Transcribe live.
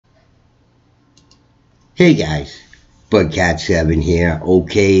Hey guys, Bugcat7 here.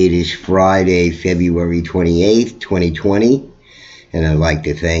 Okay, it is Friday, February 28th, 2020, and I'd like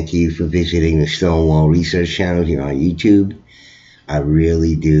to thank you for visiting the Stonewall Research Channel here on YouTube. I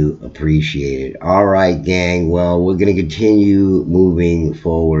really do appreciate it. Alright gang, well, we're going to continue moving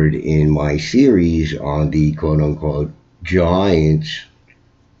forward in my series on the quote-unquote giants,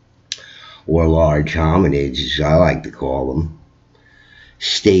 or large hominids as I like to call them,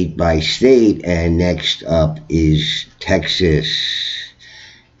 state by state. And next up is Texas,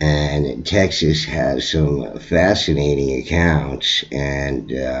 and Texas has some fascinating accounts, and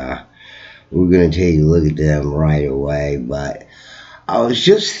we're going to take a look at them right away. But I was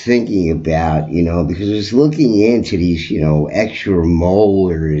just thinking about, because I was looking into these, extra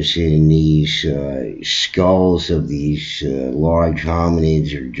molars in these skulls of these large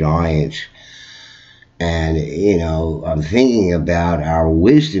hominids or giants. And, I'm thinking about our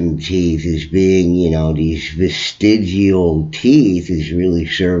wisdom teeth as being, these vestigial teeth has really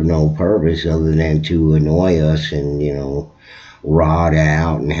serve no purpose other than to annoy us and, rot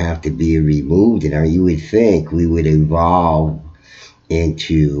out and have to be removed. And you would think we would evolve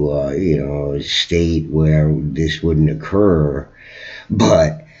into, a state where this wouldn't occur.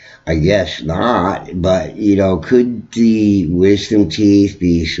 But I guess not. But, could the wisdom teeth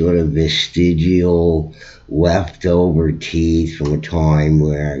be sort of vestigial leftover teeth from a time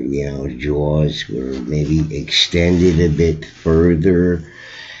where, jaws were maybe extended a bit further?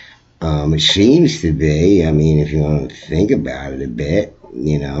 It seems to be. I mean, if you want to think about it a bit,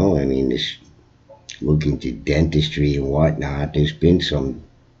 this look into dentistry and whatnot, there's been some,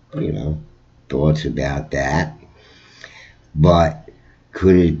 thoughts about that. But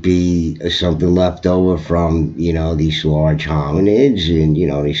could it be something left over from, these large hominids? And,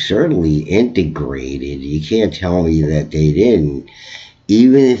 they certainly integrated. You can't tell me that they didn't.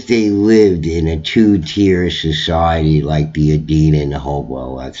 Even if they lived in a two-tier society like the Adena and the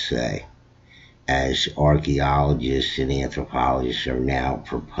Hobo, let's say, as archaeologists and anthropologists are now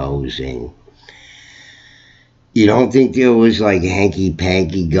proposing. You don't think there was like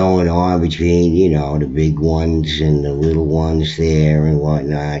hanky-panky going on between, the big ones and the little ones there and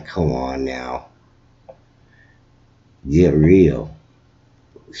whatnot? Come on now. Get real.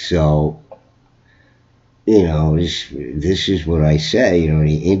 So, this is what I say,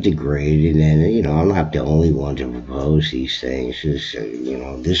 they integrated, and, I'm not the only one to propose these things.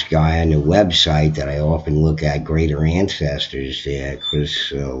 This guy on the website that I often look at, Greater Ancestors there,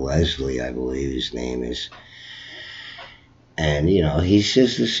 Chris Leslie, I believe his name is. And, he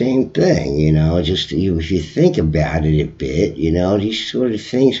says the same thing, just if you think about it a bit, these sort of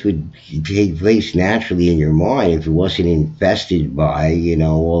things would take place naturally in your mind if it wasn't infested by,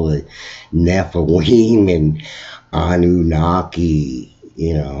 all the Nephilim and Anunnaki,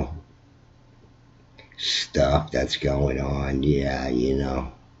 stuff that's going on. Yeah,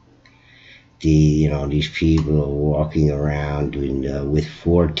 these people are walking around with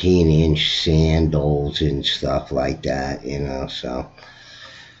 14-inch sandals and stuff like that, so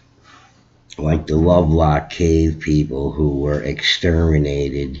like the Lovelock Cave people who were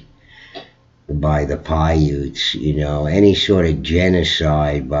exterminated by the Paiutes, any sort of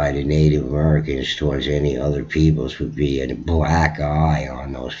genocide by the Native Americans towards any other peoples would be a black eye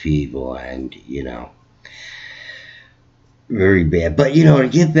on those people, and, very bad. But, to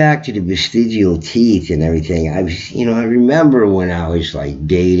get back to the vestigial teeth and everything, I remember when I was, like,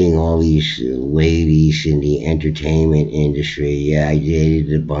 dating all these ladies in the entertainment industry. Yeah, I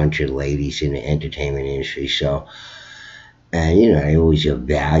dated a bunch of ladies in the entertainment industry, so, and, they always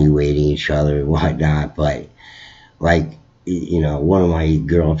evaluating each other and whatnot, but, like, one of my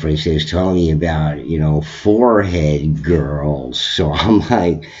girlfriends was telling me about, forehead girls, so I'm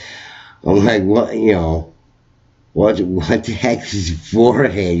like, what the heck is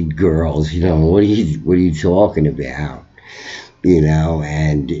forehead girls? What are you talking about?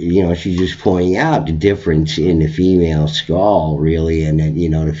 And, she's just pointing out the difference in the female skull, really, and that,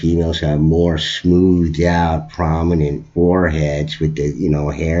 the females have more smoothed out, prominent foreheads with the,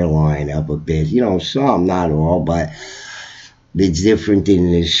 hairline up a bit. Some, not all, but it's different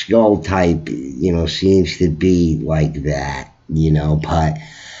in the skull type, seems to be like that, but,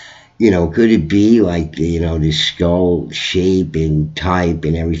 could it be like, the skull shape and type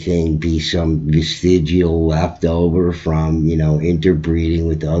and everything be some vestigial leftover from, interbreeding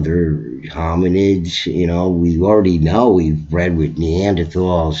with other hominids? We already know we've bred with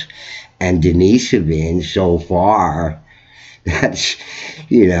Neanderthals and Denisovans so far. That's,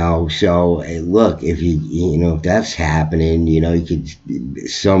 so look, if if that's happening, you could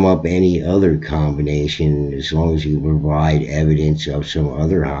sum up any other combination as long as you provide evidence of some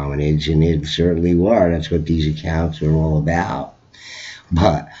other hominids, and it certainly were. That's what these accounts are all about.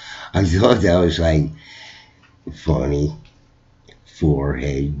 But I thought that was like funny.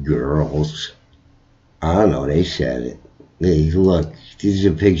 Forehead girls. I don't know, they said it. Hey, look, this is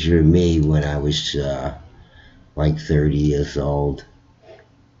a picture of me when I was like 30 years old.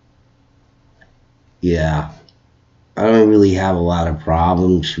 Yeah, I don't really have a lot of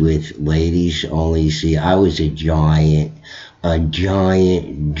problems with ladies, only see, I was a giant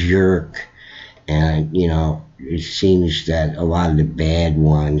jerk. And, it seems that a lot of the bad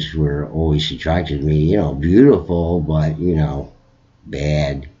ones were always attracted to me, beautiful, but,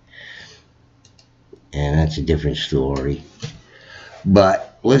 bad. And that's a different story.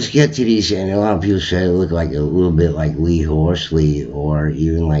 But let's get to these. And a lot of people say I look like a little bit like Lee Horsley or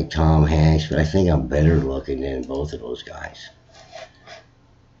even like Tom Hanks, but I think I'm better looking than both of those guys.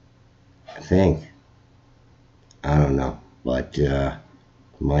 I think. I don't know. But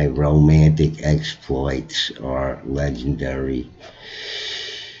my romantic exploits are legendary.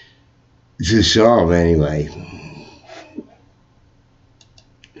 To some, anyway.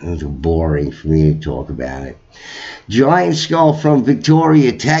 It's boring for me to talk about it. Giant skull from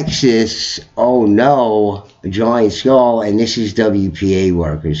Victoria, Texas. Oh no, a giant skull, and this is WPA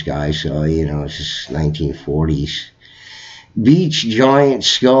workers, guys. So it's just 1940s. Beach giant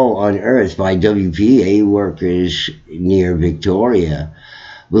skull unearthed by WPA workers near Victoria,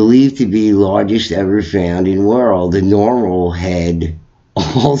 believed to be largest ever found in world. The normal head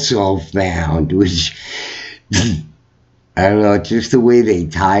also found, which I don't know, just the way they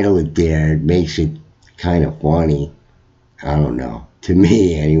title it there, it makes it kind of funny. I don't know, to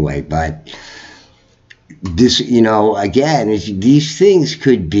me anyway, but this, again, these things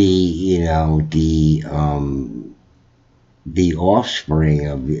could be, the offspring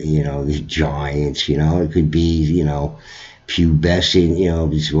of, the giants, it could be,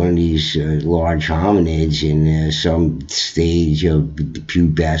 pubescent, it's one of these large hominids in some stage of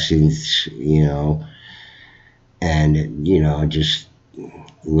pubescence, and just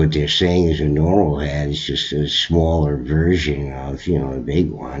what they're saying is a normal head is just a smaller version of a big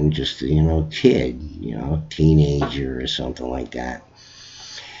one, just kid, teenager or something like that.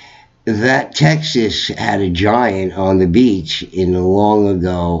 That Texas had a giant on the beach in the long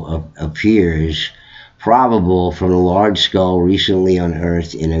ago appears probable from a large skull recently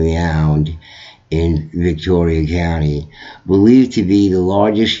unearthed in a mound in Victoria County, believed to be the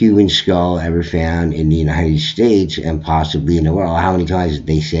largest human skull ever found in the United States and possibly in the world. How many times have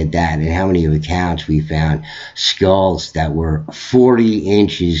they said that? And how many accounts we found skulls that were 40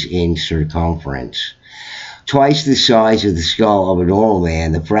 inches in circumference? Twice the size of the skull of a normal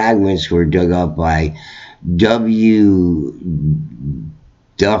man, the fragments were dug up by W.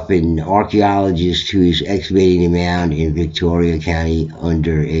 Duffin, archaeologist who is excavating a mound in Victoria County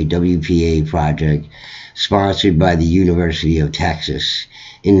under a WPA project sponsored by the University of Texas.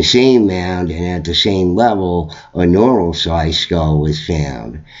 In the same mound and at the same level, a normal-sized skull was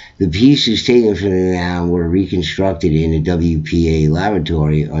found. The pieces taken from the mound were reconstructed in a WPA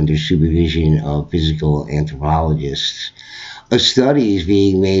laboratory under supervision of physical anthropologists. A study is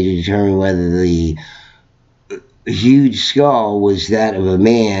being made to determine whether the huge skull was that of a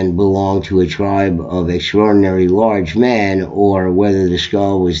man belonged to a tribe of extraordinarily large men, or whether the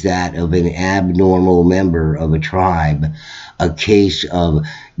skull was that of an abnormal member of a tribe, a case of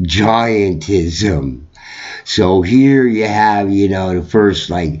giantism. So here you have, the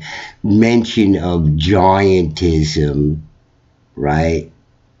first mention of giantism, right?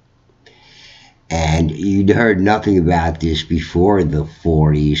 And you'd heard nothing about this before the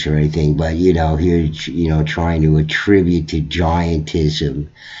 40s or anything, but, here, trying to attribute to giantism.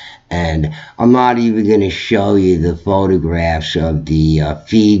 And I'm not even going to show you the photographs of the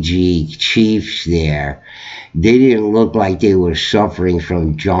Fiji chiefs there. They didn't look like they were suffering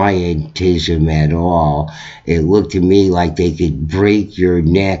from giantism at all. It looked to me like they could break your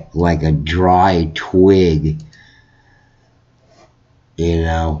neck like a dry twig,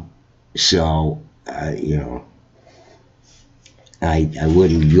 So, I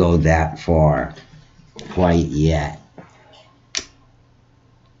wouldn't go that far quite yet.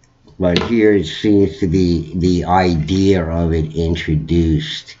 But here it seems to be the idea of it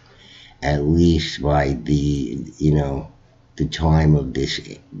introduced, at least by the time of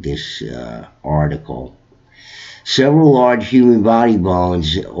this article. Several large human body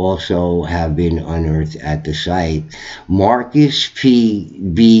bones also have been unearthed at the site. Marcus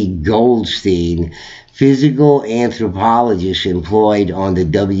B. Goldstein, physical anthropologist employed on the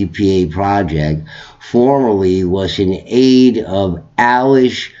WPA project, formerly was an aide of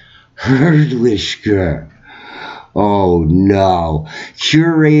Alice Herdlischker. Oh no.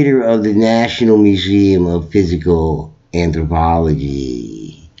 Curator of the National Museum of Physical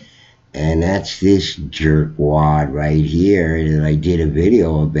Anthropology. And that's this jerkwad right here that I did a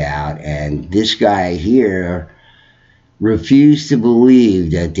video about. And this guy here refused to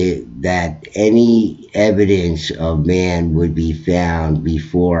believe that any evidence of man would be found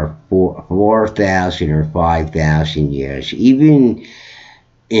before 4,000 or 5,000 years. Even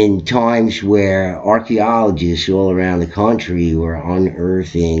in times where archaeologists all around the country were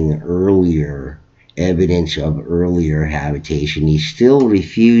unearthing earlier evidence of earlier habitation, he still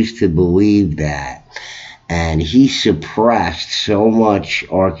refused to believe that. And he suppressed so much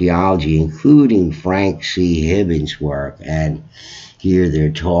archaeology, including Frank C. Hibbins' work. And here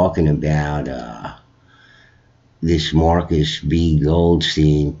they're talking about this Marcus B.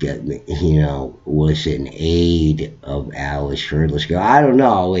 Goldstein that, was an aide of Alice Herdlischker. I don't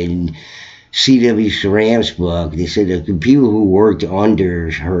know. In C.W. Saram's book, they said that the people who worked under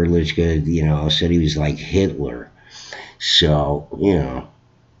Herdlischker, said he was like Hitler. So,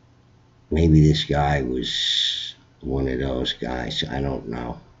 maybe this guy was one of those guys. I don't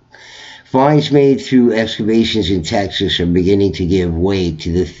know. Finds made through excavations in Texas are beginning to give weight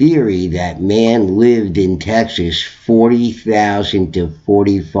to the theory that man lived in Texas 40,000 to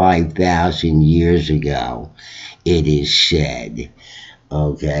 45,000 years ago, it is said.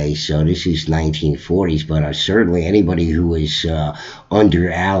 Okay, so this is 1940s, but certainly anybody who was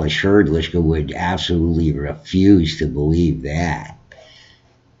under Alice Herdlischker would absolutely refuse to believe that.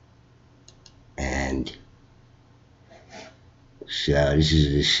 And so this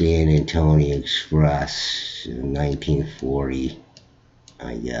is the San Antonio Express in 1940,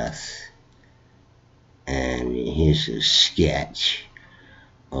 I guess. And here's a sketch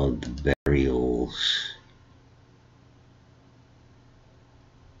of the burials.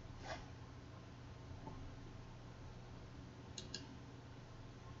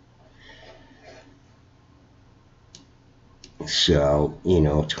 So,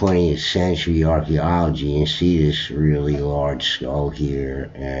 20th century archaeology, you see this really large skull here,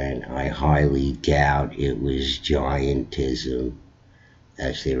 and I highly doubt it was giantism,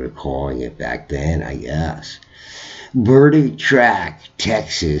 as they were calling it back then, I guess. Burdick Track,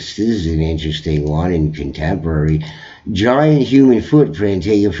 Texas. This is an interesting one in contemporary. Giant human footprint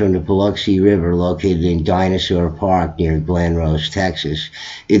taken from the Paluxy River located in Dinosaur Park near Glen Rose, Texas.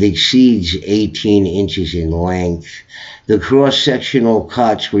 It exceeds 18 inches in length. The cross-sectional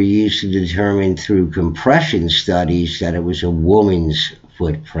cuts were used to determine through compression studies that it was a woman's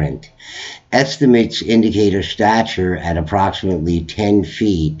footprint. Estimates indicate her stature at approximately 10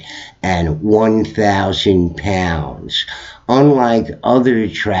 feet and 1,000 pounds. Unlike other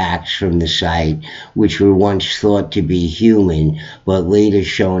tracks from the site, which were once thought to be human, but later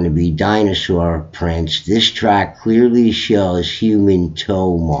shown to be dinosaur prints, this track clearly shows human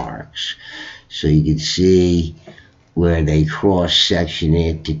toe marks. So you can see where they cross-section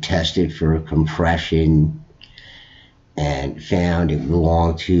it to test it for compression, and found it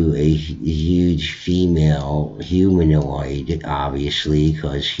belonged to a huge female humanoid, obviously,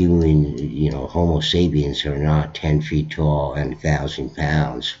 because Homo sapiens are not 10 feet tall and 1,000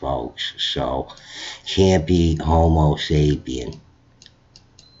 pounds, folks. So, can't be Homo sapien.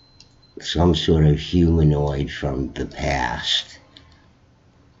 Some sort of humanoid from the past.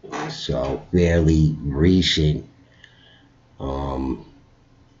 So, fairly recent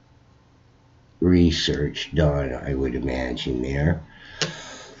research done, I would imagine, there.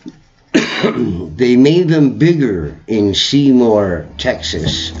 They made them bigger in Seymour,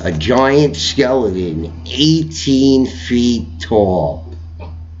 Texas. A giant skeleton, 18 feet tall.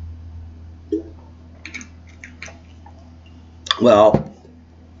 Well,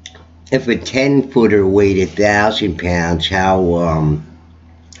 if a 10-footer weighed 1,000 pounds, how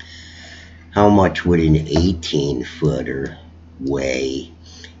much would an 18-footer weigh?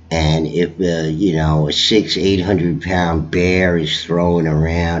 And if, a 600-800 pound bear is throwing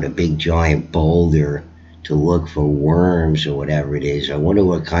around a big giant boulder to look for worms or whatever it is, I wonder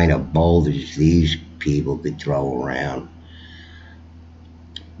what kind of boulders these people could throw around.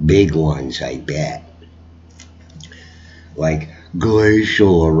 Big ones, I bet. Like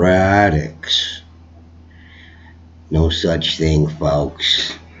glacial erratics. No such thing,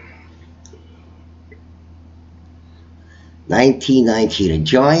 folks. 1919, a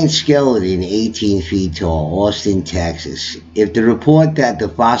giant skeleton 18 feet tall, Austin, Texas. If the report that the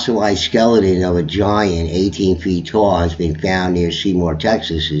fossilized skeleton of a giant 18 feet tall has been found near Seymour,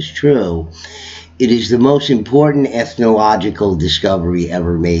 Texas is true, it is the most important ethnological discovery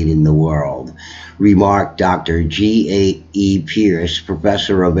ever made in the world, remarked Dr. G.A.E. Pierce,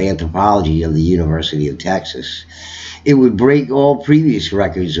 professor of anthropology of the University of Texas. It would break all previous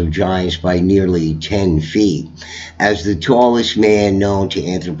records of giants by nearly 10 feet, as the tallest man known to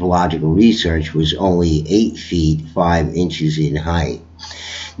anthropological research was only 8 feet 5 inches in height.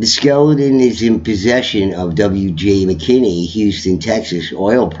 The skeleton is in possession of W.J. McKinney, Houston, Texas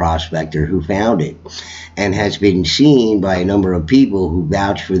oil prospector who found it, and has been seen by a number of people who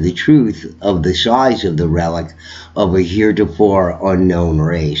vouch for the truth of the size of the relic of a heretofore unknown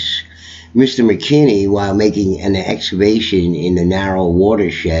race. Mr. McKinney, while making an excavation in the narrow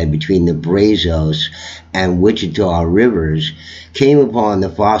watershed between the Brazos and Wichita rivers, came upon the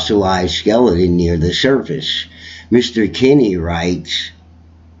fossilized skeleton near the surface. Mr. Kinney writes,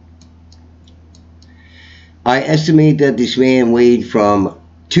 I estimate that this man weighed from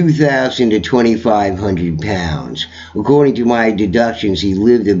 2,000 to 2,500 pounds. According to my deductions, he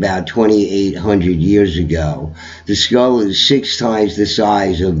lived about 2,800 years ago. The skull is 6 times the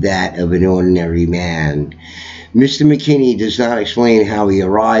size of that of an ordinary man. Mr. McKinney does not explain how he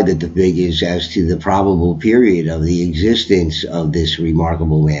arrived at the figures as to the probable period of the existence of this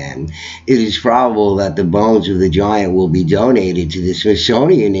remarkable man. It is probable that the bones of the giant will be donated to the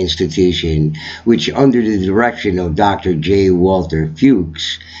Smithsonian Institution, which, under the direction of Dr. J. Walter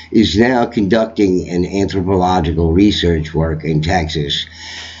Fuchs, is now conducting an anthropological research work in Texas.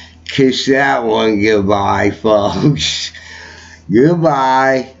 Kiss that one goodbye, folks.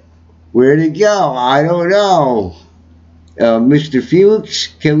 Goodbye. Where'd it go? I don't know. Mr. Fuchs,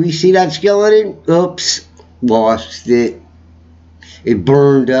 can we see that skeleton? Oops, lost it. It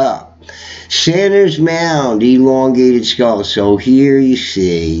burned up. Sanders Mound, elongated skull. So here you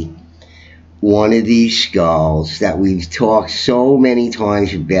see one of these skulls that we've talked so many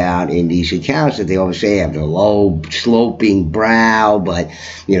times about in these accounts that they always say have the low sloping brow, but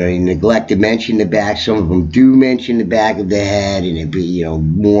they neglect to mention the back. Some of them do mention the back of the head, and it be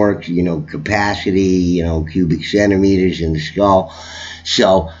more capacity, cubic centimeters in the skull.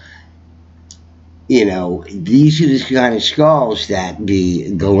 So these are the kind of skulls that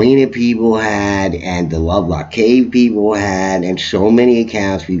the Galena people had and the Lovelock Cave people had, and so many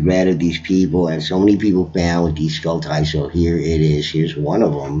accounts we've read of these people, and so many people found with these skull types. So here it is. Here's one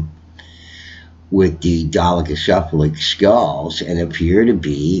of them with the dolichocephalic skulls, and appear to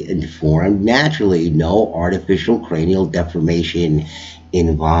be formed naturally. No artificial cranial deformation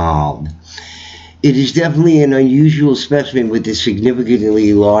involved. It is definitely an unusual specimen with a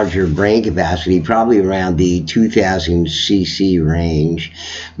significantly larger brain capacity, probably around the 2,000 cc range,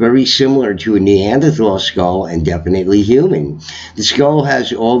 very similar to a Neanderthal skull and definitely human. The skull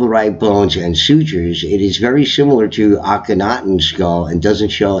has all the right bones and sutures. It is very similar to Akhenaten's skull and doesn't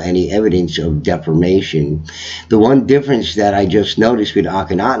show any evidence of deformation. The one difference that I just noticed with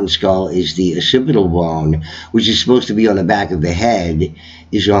Akhenaten's skull is the occipital bone, which is supposed to be on the back of the head,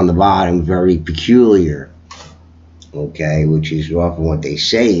 is on the bottom, very peculiar, okay, which is often what they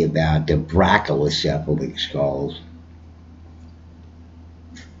say about the brachiocephalic skulls.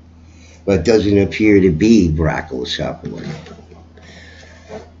 But doesn't appear to be brachiocephalic.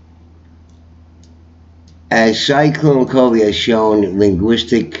 As Cyclone Covey has shown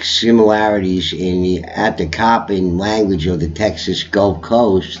linguistic similarities in the Atacapan language of the Texas Gulf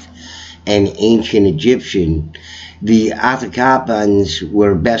Coast and ancient Egyptian, the Atacapans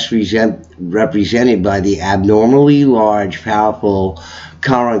were best represented by the abnormally large, powerful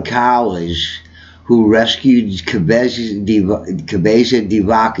Karankawas, who rescued Cabeza de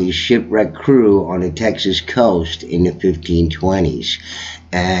Vaca's shipwrecked crew on the Texas coast in the 1520s.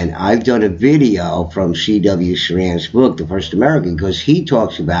 And I've done a video from C.W. Saran's book, The First American, because he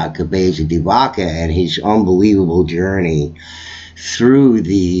talks about Cabeza de Vaca and his unbelievable journey through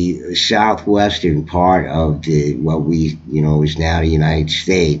the southwestern part of what we, is now the United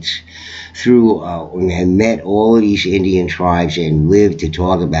States, through and met all of these Indian tribes and lived to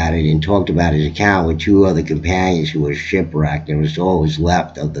talk about it, and talked about his account with 2 other companions who were shipwrecked. There was all was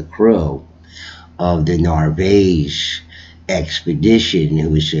left of the crew of the Narvaez expedition,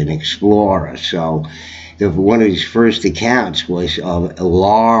 who was an explorer. So one of his first accounts was of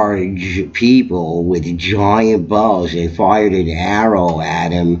large people with giant bows. They fired an arrow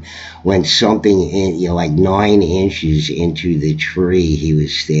at him when something like 9 inches into the tree he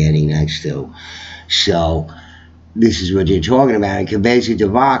was standing next to. So this is what you're talking about. And Cabeza de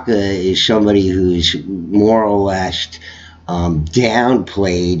Vaca is somebody who's more or less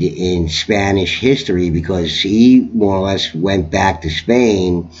downplayed in Spanish history, because he more or less went back to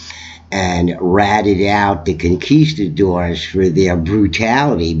Spain and ratted out the conquistadors for their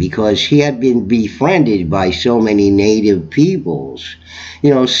brutality, because he had been befriended by so many native peoples.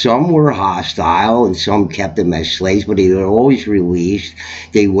 Some were hostile and some kept them as slaves, but they were always released.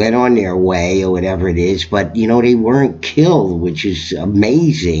 They went on their way or whatever it is, but they weren't killed, which is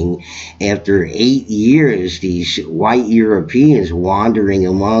amazing. After 8 years, these white Europeans wandering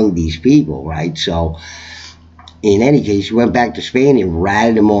among these people, right? So in any case, he went back to Spain and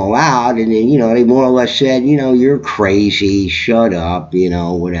ratted them all out. And then, they more or less said, you're crazy, shut up,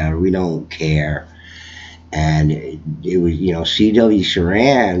 whatever, we don't care. And it was, C.W.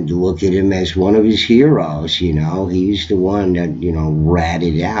 Saran looked at him as one of his heroes. He's the one that,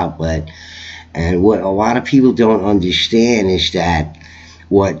 ratted out. And what a lot of people don't understand is that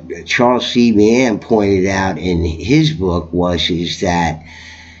what Charles C. Mann pointed out in his book is that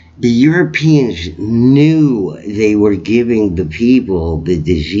the Europeans knew they were giving the people the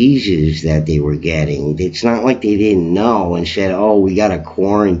diseases that they were getting. It's not like they didn't know and said, oh, we got to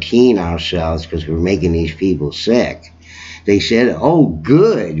quarantine ourselves because we're making these people sick. They said, oh,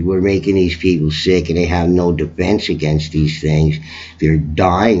 good, we're making these people sick, and they have no defense against these things. They're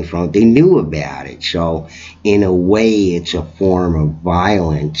dying from it. They knew about it. So in a way, it's a form of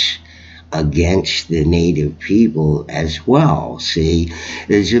violence against the native people as well. See,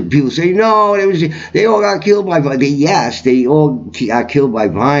 people say, no, they all got killed by violence. Yes, they all got killed by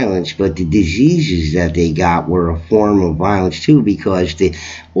violence, but the diseases that they got were a form of violence too, because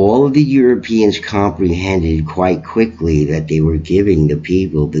all of the Europeans comprehended quite quickly that they were giving the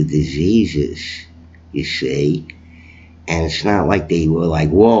people the diseases, you see. And it's not like they were like,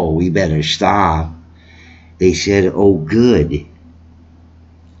 whoa, we better stop. They said, oh, good.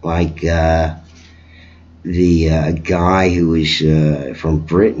 Like the guy who was from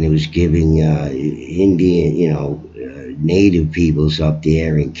Britain, who was giving Indian, native peoples up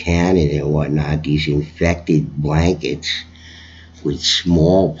there in Canada and whatnot, these infected blankets with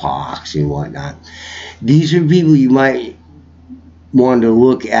smallpox and whatnot. These are people you might want to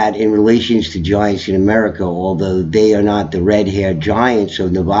look at in relations to giants in America, although they are not the red-haired giants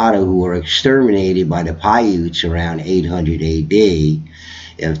of Nevada who were exterminated by the Paiutes around 800 AD.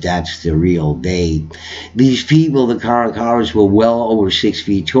 If that's the real date. These people, the Karankawas, were well over 6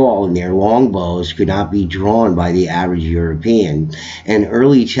 feet tall, and their longbows could not be drawn by the average European. An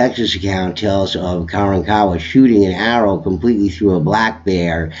early Texas account tells of Karankawa shooting an arrow completely through a black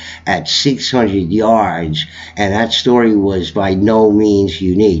bear at 600 yards, and that story was by no means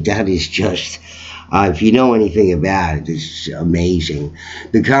unique. That is just... if you know anything about it, it's amazing.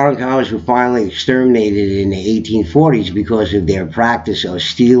 The Karankawas were finally exterminated in the 1840s because of their practice of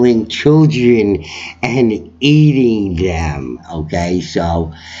stealing children and eating them. Okay,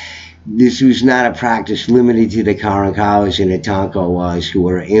 so this was not a practice limited to the Karankawas and the Tonkawas, who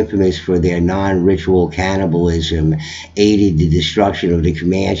were infamous for their non-ritual cannibalism, aided the destruction of the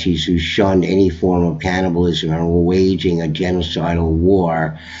Comanches, who shunned any form of cannibalism and were waging a genocidal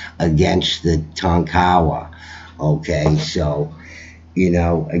war against the Tonkawa. Okay, so,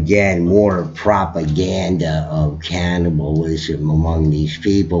 again, more propaganda of cannibalism among these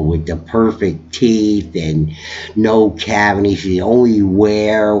people, with the perfect teeth and no cavities. The only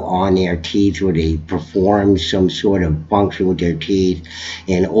wear on their teeth where they perform some sort of function with their teeth,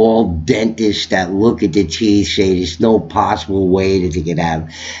 and all dentists that look at the teeth say there's no possible way that they could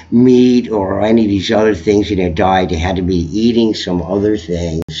have meat or any of these other things in their diet. They had to be eating some other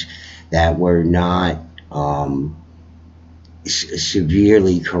things that were not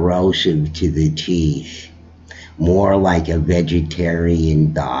severely corrosive to the teeth, more like a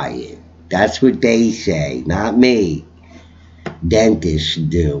vegetarian diet. That's what they say, not me. Dentists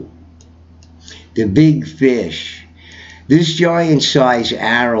do. The big fish. This giant-sized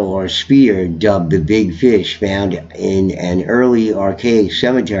arrow or spear, dubbed the big fish, found in an early archaic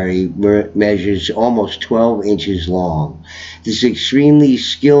cemetery, measures almost 12 inches long. This extremely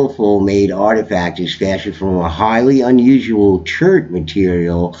skillful made artifact is fashioned from a highly unusual chert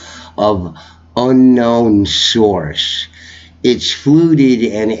material of unknown source. Its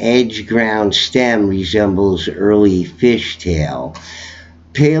fluted and edge-ground stem resembles early fishtail.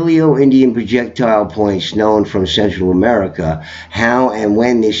 Paleo-Indian projectile points known from Central America. How and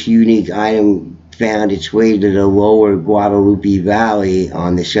when this unique item found its way to the lower Guadalupe Valley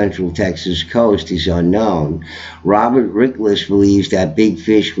on the central Texas coast is unknown. Robert Rickless believes that big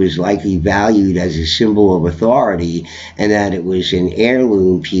fish was likely valued as a symbol of authority, and that it was an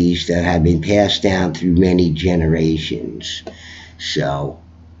heirloom piece that had been passed down through many generations. So,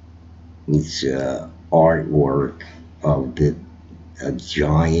 it's artwork. of a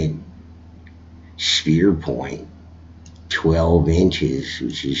giant spear point, 12 inches,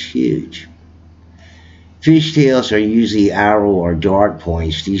 which is huge. Fishtails are usually arrow or dart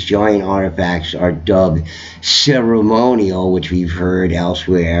points. These giant artifacts are dubbed ceremonial, which we've heard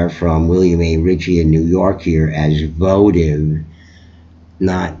elsewhere from William A. Ritchie in New York here, as votive.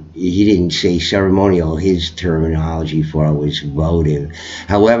 Not, he didn't say ceremonial. His terminology for it was votive.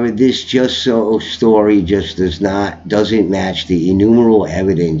 However, this just so story just doesn't match the innumerable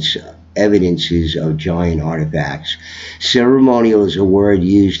evidences of giant artifacts. Ceremonial is a word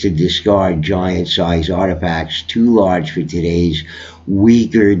used to discard giant-sized artifacts too large for today's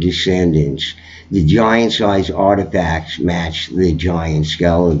weaker descendants. The giant-sized artifacts match the giant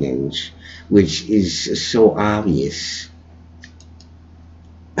skeletons, which is so obvious.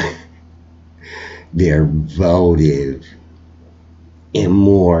 They're votive and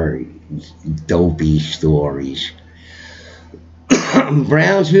more dopey stories.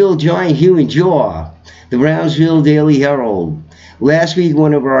 Brownsville giant human jaw. The Brownsville Daily Herald. Last week,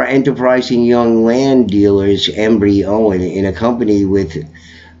 one of our enterprising young land dealers, Embry Owen, in company with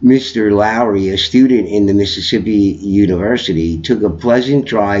Mr. Lowry, a student in the Mississippi University, took a pleasant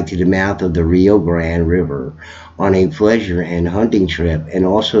drive to the mouth of the Rio Grande River on a pleasure and hunting trip, and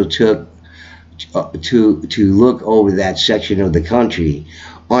also took to look over that section of the country.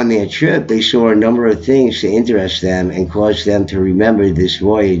 On their trip, they saw a number of things to interest them and cause them to remember this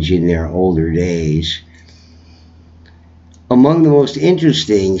voyage in their older days. Among the most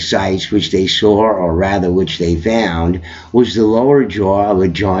interesting sights which they saw, or rather which they found, was the lower jaw of a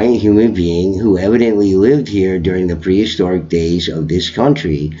giant human being who evidently lived here during the prehistoric days of this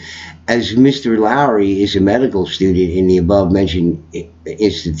country. As Mr. Lowry is a medical student in the above-mentioned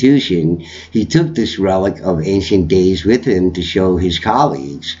institution, he took this relic of ancient days with him to show his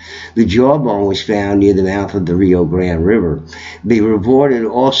colleagues. The jawbone was found near the mouth of the Rio Grande River. They reported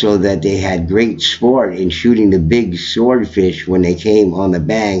also that they had great sport in shooting the big swordfish when they came on the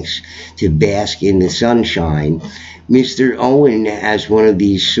banks to bask in the sunshine. Mr. Owen has one of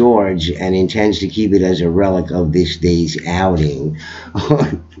these swords and intends to keep it as a relic of this day's outing.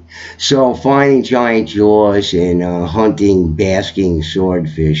 So finding giant jaws and hunting basking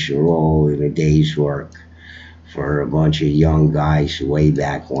swordfish are all in a day's work for a bunch of young guys way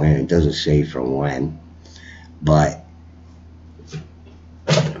back when. It doesn't say from when, but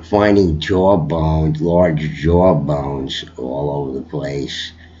finding jawbones, large jawbones all over the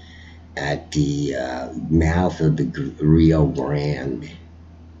place at the mouth of the Rio Grande.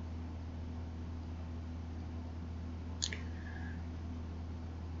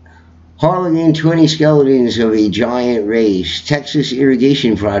 Harlingen, 20 skeletons of a giant race. Texas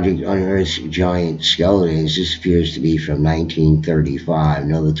irrigation project unearths giant skeletons. This appears to be from 1935,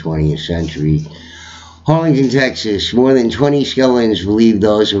 another 20th century. Harlingen, Texas. More than 20 skeletons believed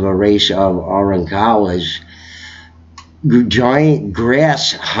those of a race of Arankawas, giant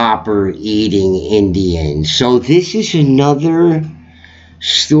grasshopper-eating Indians. So this is another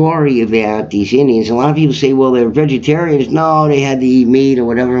story about these Indians. A lot of people say, well, they're vegetarians. No, they had to eat meat or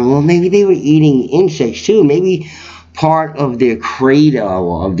whatever. Well, maybe they were eating insects too. Maybe part of their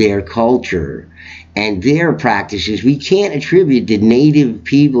credo of their culture and their practices, we can't attribute the native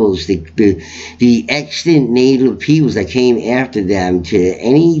peoples, the extant native peoples that came after them,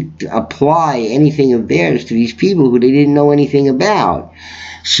 to apply anything of theirs to these people who they didn't know anything about.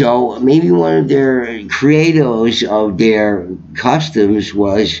 So maybe one of their credos of their customs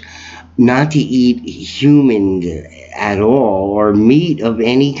was not to eat human at all or meat of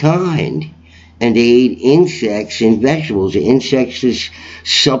any kind. And they ate insects and vegetables. Insects to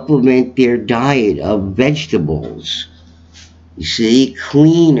supplement their diet of vegetables. You see,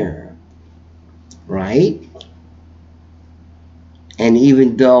 cleaner, right? And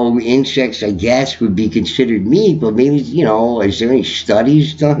even though insects, I guess, would be considered meat, but maybe, is there any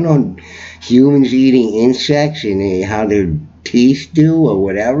studies done on humans eating insects and how their teeth do or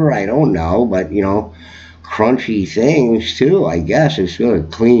whatever? I don't know, but, crunchy things too, I guess. It's going to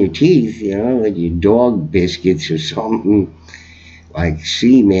clean your teeth, like your dog biscuits or something, like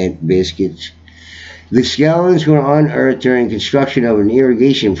cement biscuits. The skeletons were unearthed during construction of an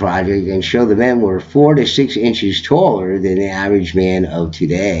irrigation project and show the men were 4 to 6 inches taller than the average man of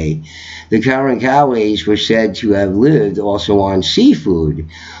today. The Karankawas were said to have lived also on seafood,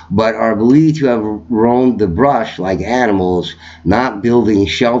 but are believed to have roamed the brush like animals, not building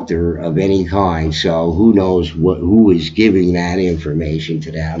shelter of any kind. So who knows who is giving that information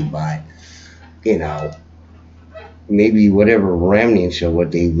to them, but, maybe whatever remnants of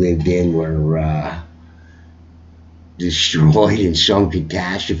what they lived in were destroyed in some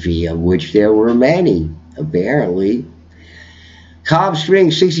catastrophe, of which there were many. apparently. Cobb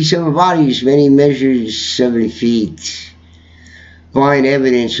Springs, 67 bodies, many measured 7 feet. Find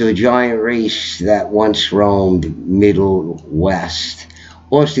evidence of a giant race that once roamed Middle West.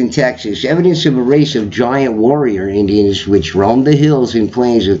 Austin, Texas. Evidence of a race of giant warrior Indians which roamed the hills and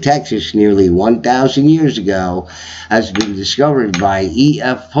plains of Texas nearly 1,000 years ago has been discovered by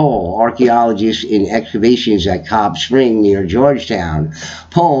E.F. Pohl, archaeologist in excavations at Cobb Spring near Georgetown.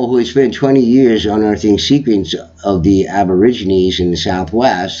 Pohl, who has spent 20 years unearthing secrets of the Aborigines in the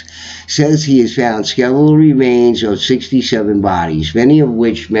Southwest, says he has found skeletal remains of 67 bodies, many of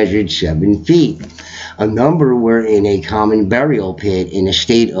which measured 7 feet. A number were in a common burial pit in a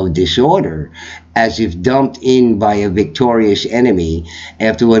state of disorder, as if dumped in by a victorious enemy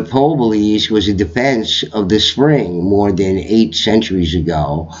after what Pohl believes was a defense of the spring more than 8 centuries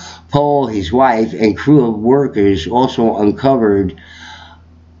ago. Pohl, his wife, and crew of workers also uncovered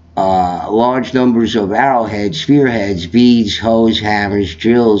large numbers of arrowheads, spearheads, beads, hoes, hammers,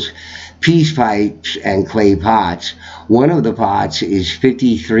 drills, peace pipes, and clay pots. One of the pots is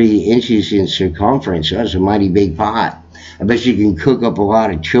 53 inches in circumference. That's a mighty big pot. I bet you can cook up a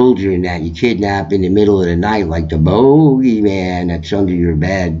lot of children that you kidnap in the middle of the night, like the bogeyman that's under your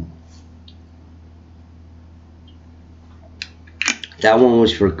bed. That one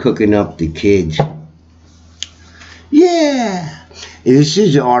was for cooking up the kids. Yeah. This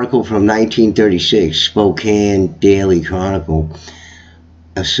is an article from 1936, Spokane Daily Chronicle.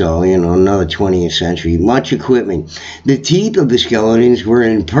 So, another 20th century. Much equipment. The teeth of the skeletons were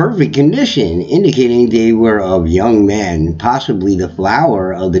in perfect condition, indicating they were of young men, possibly the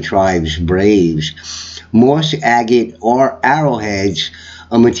flower of the tribe's braves. Moss agate or arrowheads,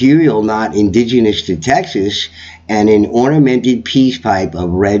 a material not indigenous to Texas, and an ornamented peace pipe of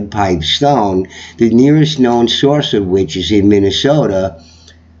red pipe stone, the nearest known source of which is in Minnesota.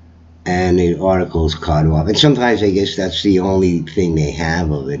 And the article's cut off. And sometimes I guess that's the only thing they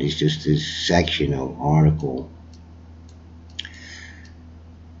have of it, is just this section of article.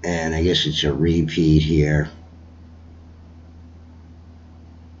 And I guess it's a repeat here.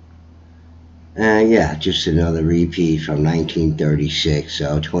 Yeah, just another repeat from 1936,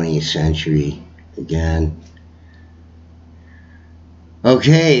 so 20th century again.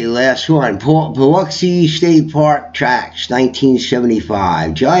 Okay, last one. Biloxi State Park tracks,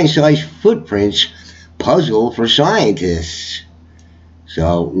 1975. Giant-sized footprints puzzle for scientists.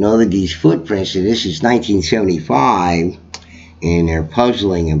 So, know that these footprints, and this is 1975, and they're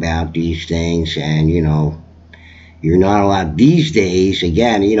puzzling about these things, and, you're not allowed these days.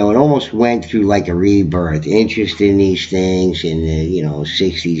 Again, it almost went through like a rebirth. Interest in these things in the,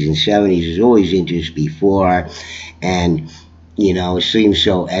 60s and 70s. There's always interest before, and it seems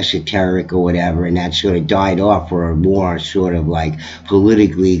so esoteric or whatever, and that sort of died off for a more sort of like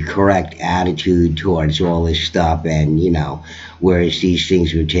politically correct attitude towards all this stuff. And, whereas these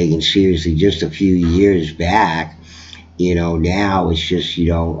things were taken seriously just a few years back, now it's just,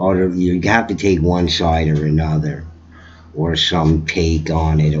 you have to take one side or another, or some take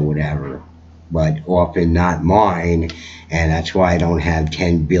on it or whatever, but often not mine. And that's why I don't have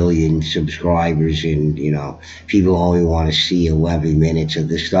 10 billion subscribers, and, people only want to see 11 minutes of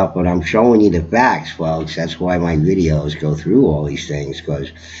this stuff. But I'm showing you the facts, folks. That's why my videos go through all these things, because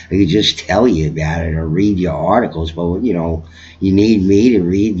I could just tell you about it or read your articles. But, you need me to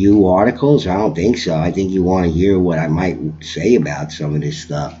read you articles? I don't think so. I think you want to hear what I might say about some of this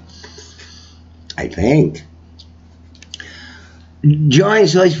stuff. I think.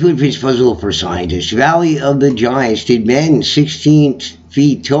 Giant-sized footprints puzzle for scientists. Valley of the Giants. Did men 16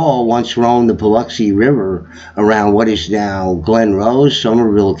 feet tall once roam the Biloxi River around what is now Glen Rose,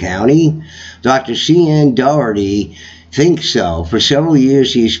 Somerville County? Dr. C.N. Doherty thinks so. For several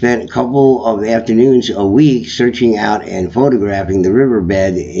years, he spent a couple of afternoons a week searching out and photographing the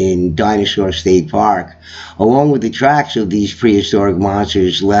riverbed in Dinosaur State Park. Along with the tracks of these prehistoric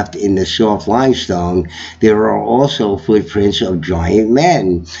monsters left in the soft limestone, there are also footprints of giant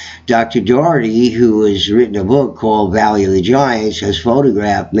men. Dr. Doherty, who has written a book called Valley of the Giants, has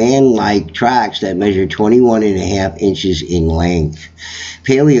photographed man-like tracks that measure 21.5 inches in length.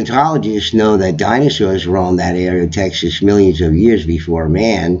 Paleontologists know that dinosaurs roamed that area of Texas millions of years before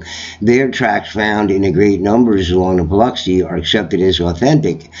man. Their tracks found in great numbers along the Biloxi are accepted as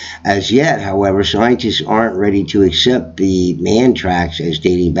authentic. As yet, however, scientists aren't ready to accept the man tracks as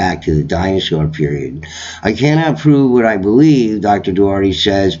dating back to the dinosaur period. I cannot prove what I believe, Dr. Doherty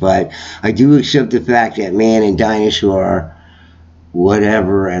says, but I do accept the fact that man and dinosaur,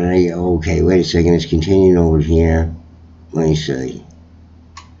 whatever, and okay, wait a second, it's continuing over here. Let me see.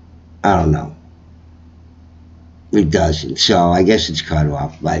 I don't know. It doesn't. So I guess it's cut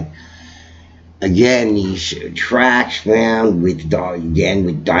off. But again, these tracks found with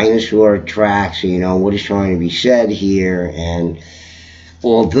dinosaur tracks, what is trying to be said here. And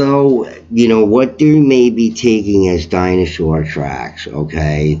although, what they may be taking as dinosaur tracks,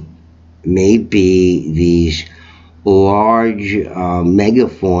 okay, may be these large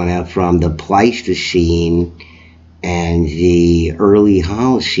megafauna from the Pleistocene and the early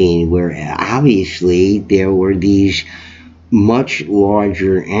Holocene, where obviously there were these much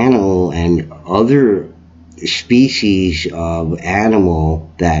larger animal and other species of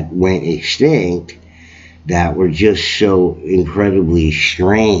animal that went extinct that were just so incredibly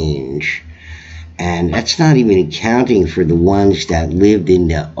strange. And that's not even accounting for the ones that lived in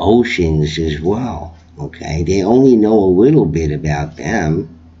the oceans as well. Okay, they only know a little bit about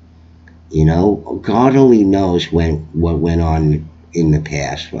them. God only knows what went on in the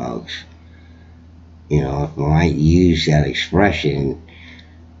past, folks. If I might use that expression,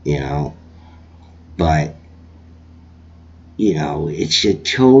 but it's a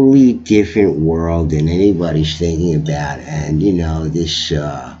totally different world than anybody's thinking about. And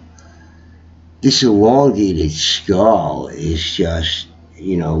this elongated skull is just,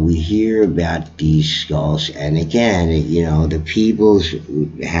 we hear about these skulls, and again, the peoples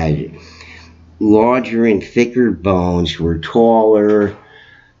had larger and thicker bones, were taller,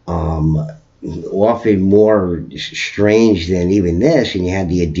 often more strange than even this. And you had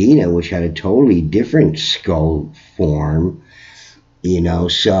the Adena, which had a totally different skull form,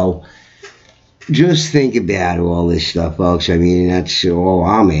 so just think about all this stuff, folks. I mean, that's all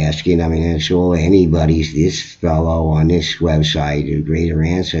I'm asking. I mean, that's all anybody's, this fellow on this website, or Greater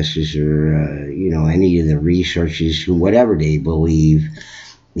Ancestors, or, any of the researchers, whatever they believe,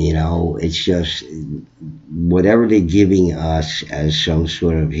 it's just whatever they're giving us as some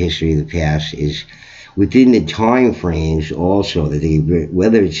sort of history of the past is within the time frames also, that they,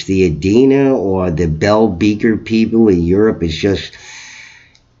 whether it's the Adena or the Bell Beaker people in Europe, it's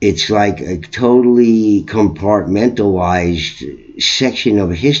like a totally compartmentalized section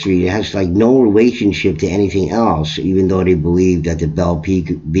of history that has like no relationship to anything else, even though they believe that the Bell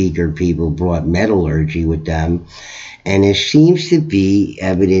Beaker people brought metallurgy with them. And there seems to be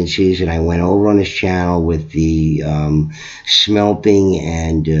evidences, and I went over on this channel with the smelting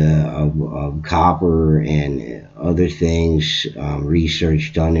and of copper and other things,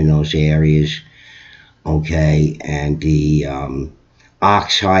 research done in those areas, okay, and the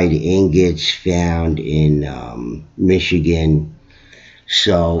oxide ingots found in Michigan.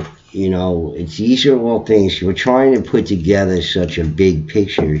 So, these are all things. We're trying to put together such a big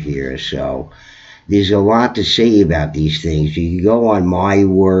picture here, so there's a lot to say about these things. You can go on my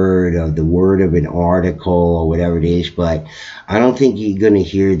word, or the word of an article, or whatever it is, but I don't think you're going to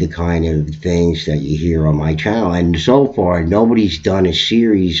hear the kind of things that you hear on my channel. And so far, nobody's done a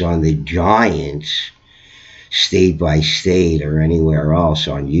series on the giants, state by state, or anywhere else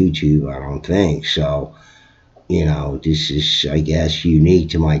on YouTube, I don't think. So, this is, I guess, unique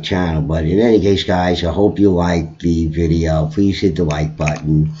to my channel. But in any case, guys, I hope you liked the video. Please hit the like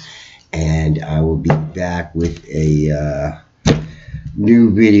button. And I will be back with a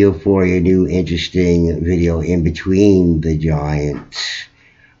new video for you, new interesting video in between the giants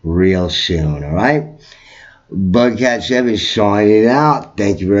real soon, alright? Bugcat7 signing out.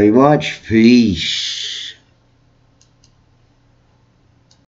 Thank you very much. Peace.